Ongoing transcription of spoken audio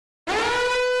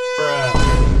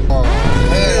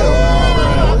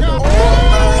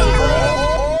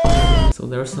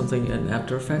there's something in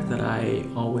After Effects that I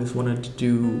always wanted to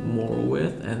do more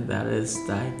with, and that is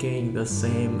stacking the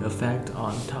same effect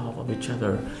on top of each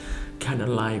other. Kind of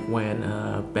like when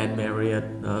Ben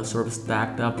Marriott sort of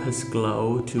stacked up his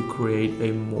glow to create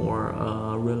a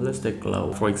more realistic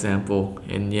glow. For example,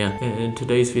 in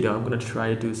today's video, I'm gonna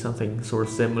try to do something sort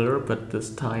of similar, but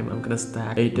this time I'm gonna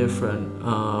stack a different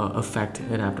effect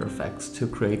in After Effects to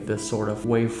create this sort of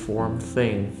waveform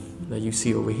thing that you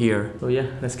see over here. So yeah,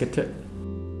 let's get to it.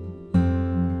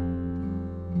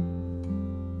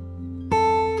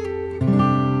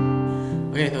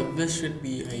 Okay, so this should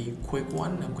be a quick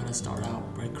one. I'm gonna start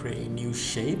out by creating a new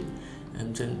shape,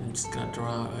 and then I'm just gonna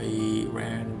draw a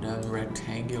random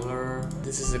rectangular.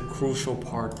 This is a crucial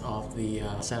part of the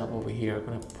setup over here. I'm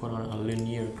gonna put on a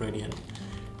linear gradient,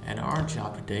 and our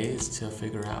job today is to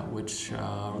figure out which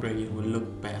gradient will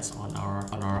look best on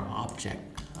our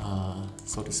object,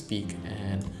 so to speak.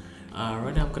 And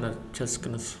right now I'm just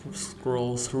gonna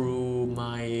scroll through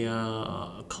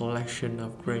my collection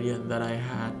of gradient that I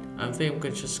had. I think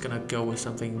I'm just gonna go with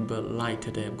something a bit light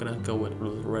today. I'm gonna go with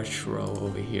retro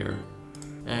over here.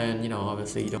 And you know,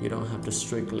 obviously you don't have to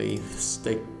strictly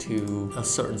stick to a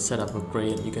certain setup of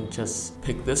gradient. You can just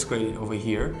pick this gradient over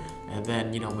here, and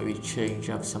then, you know, maybe change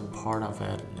up some part of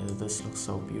it. And this looks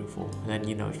so beautiful. And then,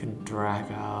 you know, you can drag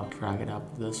it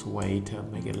up this way to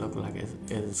make it look like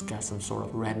it's got some sort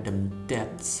of random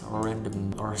depths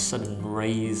or sudden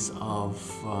rays of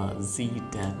Z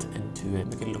depth into it.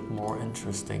 Make it look more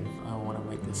interesting. I want to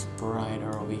make this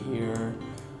brighter over here.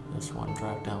 This one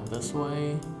drag down this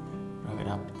way. Drag it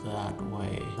up that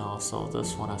way, and also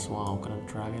this one as well. I'm gonna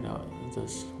drag it out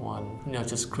this one. You know,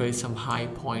 just create some high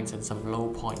points and some low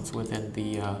points within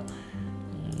the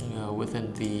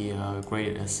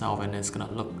gradient itself, and it's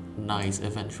gonna look nice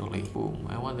eventually. Boom!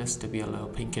 I want this to be a little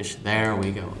pinkish. There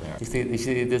we go. There. You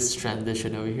see this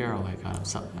transition over here? Oh my god!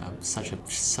 I'm such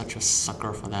a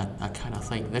sucker for that kind of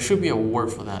thing. There should be a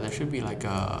word for that. There should be like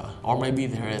a, or maybe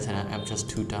there is, and I'm just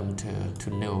too dumb to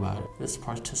know about it. This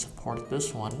part to support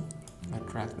this one. I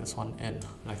drag this one in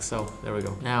like so. There we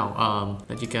go. Now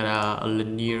that you get a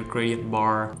linear gradient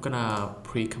bar, I'm gonna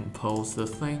pre-compose the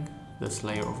thing, this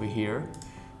layer over here.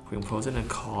 Pre-compose it and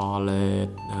call it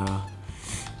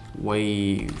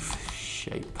wave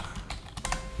shape.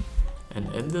 And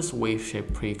in this wave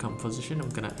shape pre-composition, I'm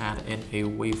gonna add in a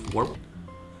wave warp.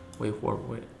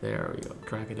 There we go,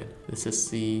 drag it in. This is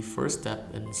the first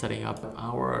step in setting up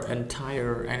our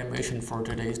entire animation for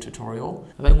today's tutorial.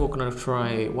 I think what we're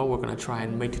gonna try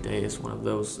and make today is one of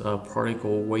those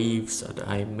particle waves that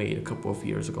I made a couple of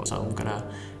years ago. So I'm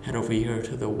gonna head over here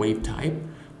to the wave type,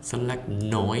 select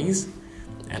noise,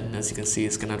 and as you can see,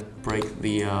 it's gonna break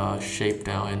the shape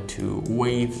down into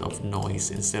waves of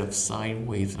noise instead of sine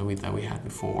waves that we had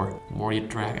before. The more you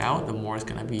drag out, the more it's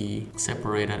gonna be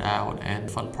separated out, and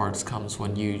the fun parts comes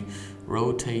when you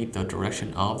rotate the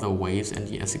direction of the waves,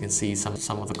 and as you can see,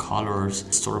 some of the colors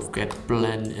sort of get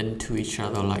blend into each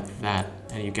other like that,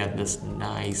 and you get this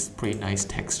pretty nice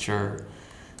texture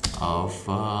of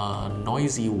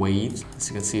noisy waves. As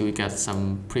you can see, we got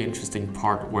some pretty interesting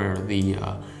part where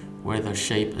the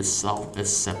shape itself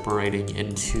is separating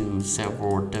into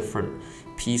several different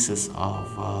pieces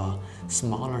of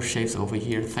smaller shapes over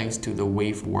here thanks to the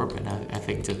wave warp, and I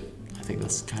think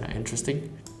that's kind of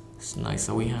interesting. It's nice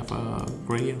that we have a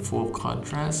gradient full of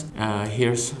contrast.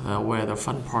 Here's where the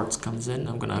fun parts comes in.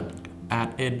 I'm gonna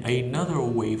add in another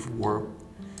wave warp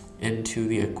into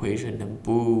the equation, and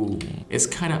boom. It's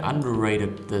kind of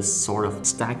underrated, this sort of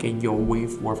stacking your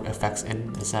wave warp effects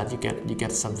in, is that you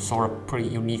get some sort of pretty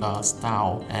unique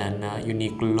style and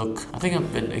unique look. I think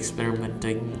I've been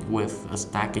experimenting with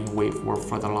stacking wave warp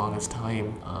for the longest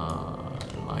time.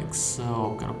 Like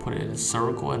so. I'm gonna put it in a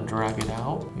circle and drag it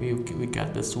out. We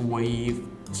got this wave,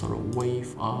 sort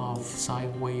of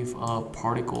sine wave of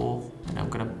particle, and I'm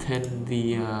gonna pin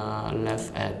the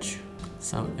left edge.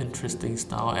 Some interesting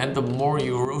style, and the more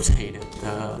you rotate it,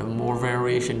 the more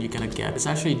variation you're gonna get. It's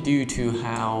actually due to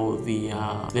how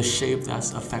the shape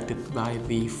that's affected by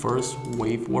the first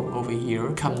wave warp over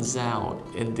here comes out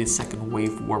in the second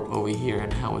wave warp over here,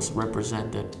 and how it's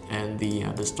represented and the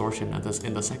distortion of this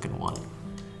in the second one.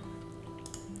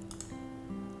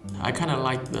 I kind of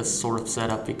like this sort of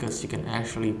setup because you can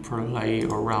actually play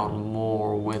around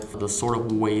more with the sort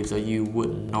of waves that you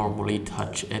wouldn't normally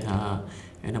touch in a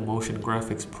motion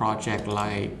graphics project,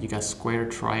 like you got square,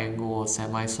 triangle,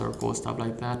 semicircle, stuff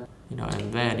like that, you know.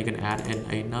 And then you can add in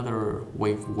another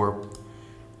wave warp,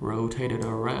 rotate it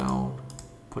around,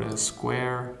 put in a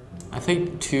square. I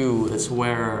think 2 is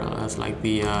where it's like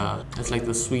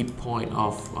the sweet point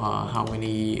of how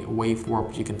many wave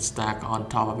warp you can stack on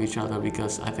top of each other,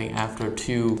 because I think after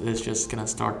 2 it's just gonna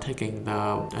start taking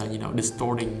the you know,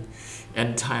 distorting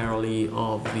entirely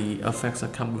of the effects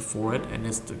that come before it, and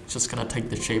it's just gonna take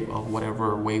the shape of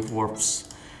whatever wave warps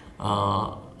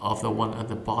of the one at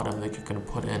the bottom that you're gonna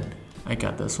put in. I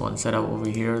got this one set up over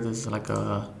here. This is like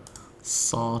a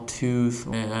sawtooth,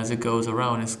 and as it goes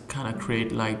around it's kind of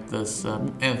create like this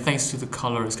and thanks to the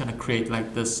color it's kind of create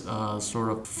like this sort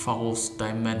of false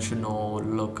dimensional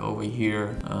look over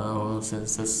here.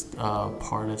 Since this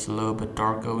part is a little bit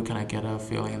darker, we kind of get a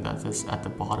feeling that it's at the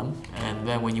bottom, and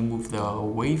then when you move the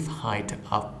wave height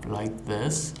up like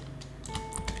this,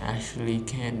 actually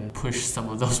can push some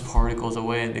of those particles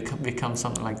away and it can become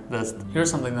something like this.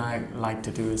 Here's something that I like to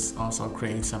do, is also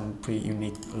create some pretty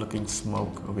unique looking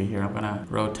smoke over here. I'm gonna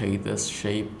rotate this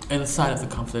shape inside of the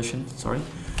composition, sorry.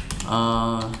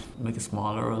 Make it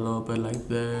smaller a little bit like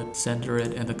that. Center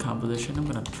it in the composition. I'm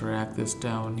gonna drag this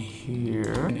down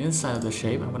here. And inside of the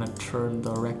shape, I'm gonna turn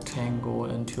the rectangle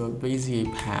into a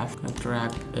Bezier path. I'm gonna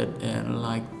drag it in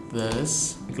like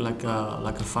this, like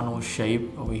a funnel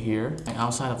shape over here. And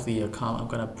outside of the I'm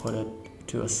gonna put it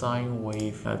to a sine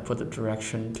wave. Put the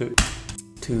direction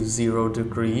to 0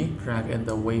 degree. Drag in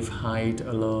the wave height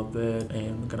a little bit,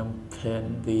 and I'm gonna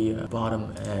pin the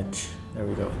bottom edge. There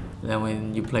we go. Then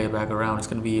when you play it back around, it's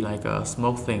gonna be like a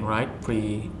smoke thing, right?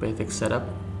 Pretty basic setup.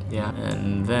 Yeah,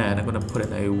 and then I'm gonna put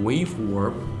in a wave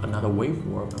warp, another wave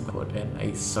warp. I'm gonna put in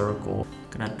a circle.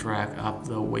 Gonna drag up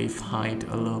the wave height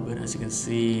a little bit. As you can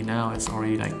see, now it's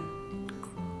already like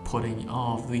putting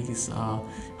all of these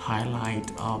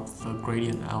highlight of the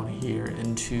gradient out here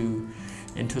into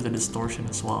the distortion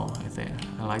as well. I think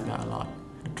I like that a lot.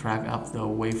 Drag up the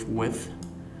wave width.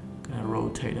 Gonna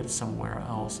rotate it somewhere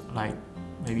else, like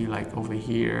maybe like over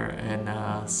here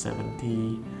and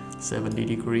 70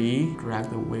 degree. Drag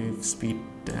the wave speed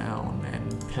down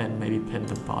and maybe pin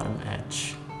the bottom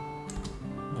edge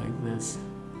like this.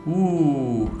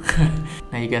 Ooh,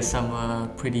 now you get some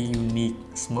pretty unique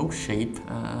smoke shape.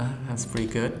 That's pretty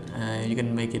good. You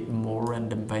can make it more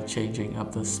random by changing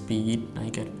up the speed. Now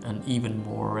you get an even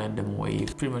more random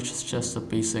wave. Pretty much it's just a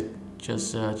basic,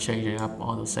 just changing up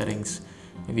all the settings.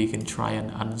 Maybe you can try an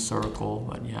uncircle,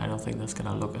 but yeah, I don't think that's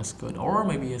gonna look as good. Or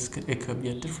maybe it could be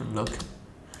a different look.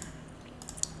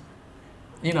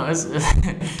 You know,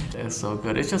 it's so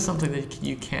good. It's just something that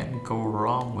you can't go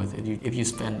wrong with it if you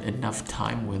spend enough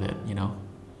time with it, you know.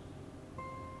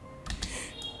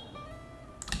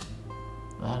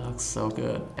 That looks so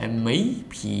good. And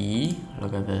maybe,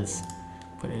 look at this.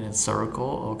 Put it in a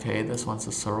circle. Okay, this one's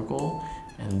a circle.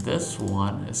 And this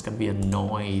one is gonna be a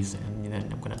noise. And then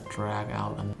I'm gonna drag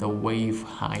out the wave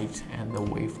height and the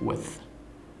wave width.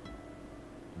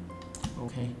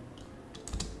 Okay.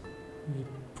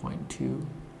 0.2.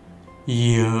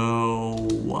 Yo,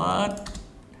 what?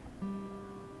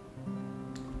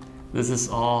 This is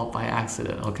all by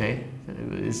accident, okay?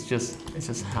 It's just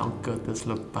how good this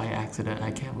looked by accident. I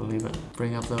can't believe it.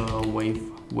 Bring up the wave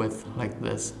width like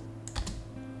this.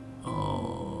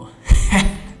 Oh.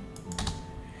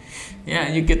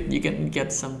 Yeah, you can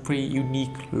get some pretty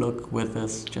unique look with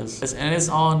this. And it's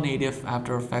all native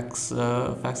After Effects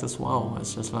effects as well.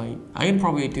 It's just like I can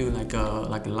probably do like a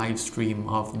live stream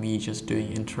of me just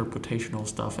doing interpretational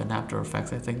stuff in After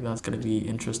Effects. I think that's gonna be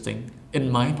interesting in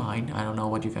my mind. I don't know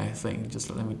what you guys think. Just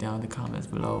let me down in the comments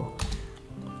below.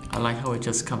 I like how it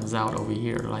just comes out over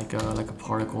here like a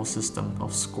particle system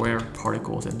of square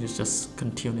particles, and it's just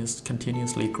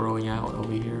continuously growing out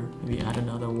over here. Maybe add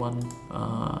another one.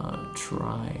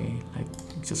 Try like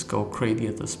just go crazy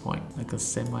at this point, like a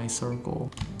semicircle.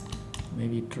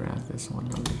 Maybe drag this one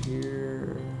over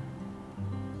here.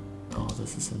 Oh,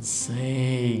 this is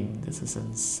insane. This is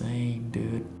insane,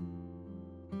 dude.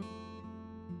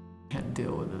 Can't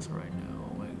deal with this right now.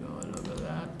 Oh my god, look at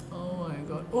that. Oh my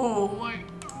god. Oh my.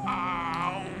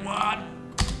 Oh, what?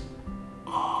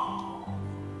 Oh.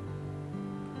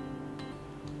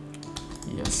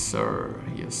 Yes, sir.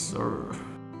 Yes, sir.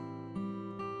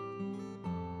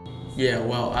 Yeah,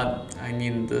 well, I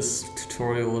mean, this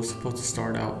tutorial was supposed to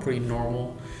start out pretty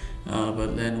normal,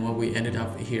 but then what we ended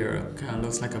up here kind of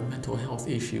looks like a mental health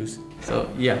issues. So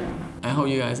yeah, I hope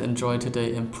you guys enjoyed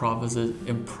today's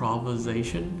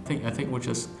improvisation. I think we're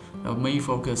just the main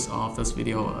focus of this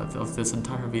video, of this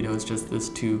entire video, is just this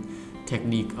two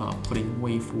technique of putting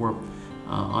wave warp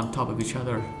on top of each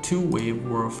other, two wave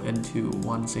warp into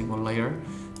one single layer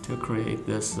to create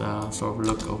this sort of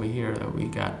look over here that we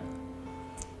got.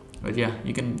 But yeah,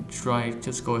 you can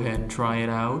just go ahead and try it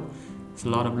out. There's a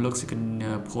lot of looks you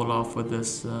can pull off with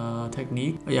this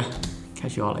technique. But yeah,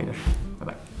 catch you all later.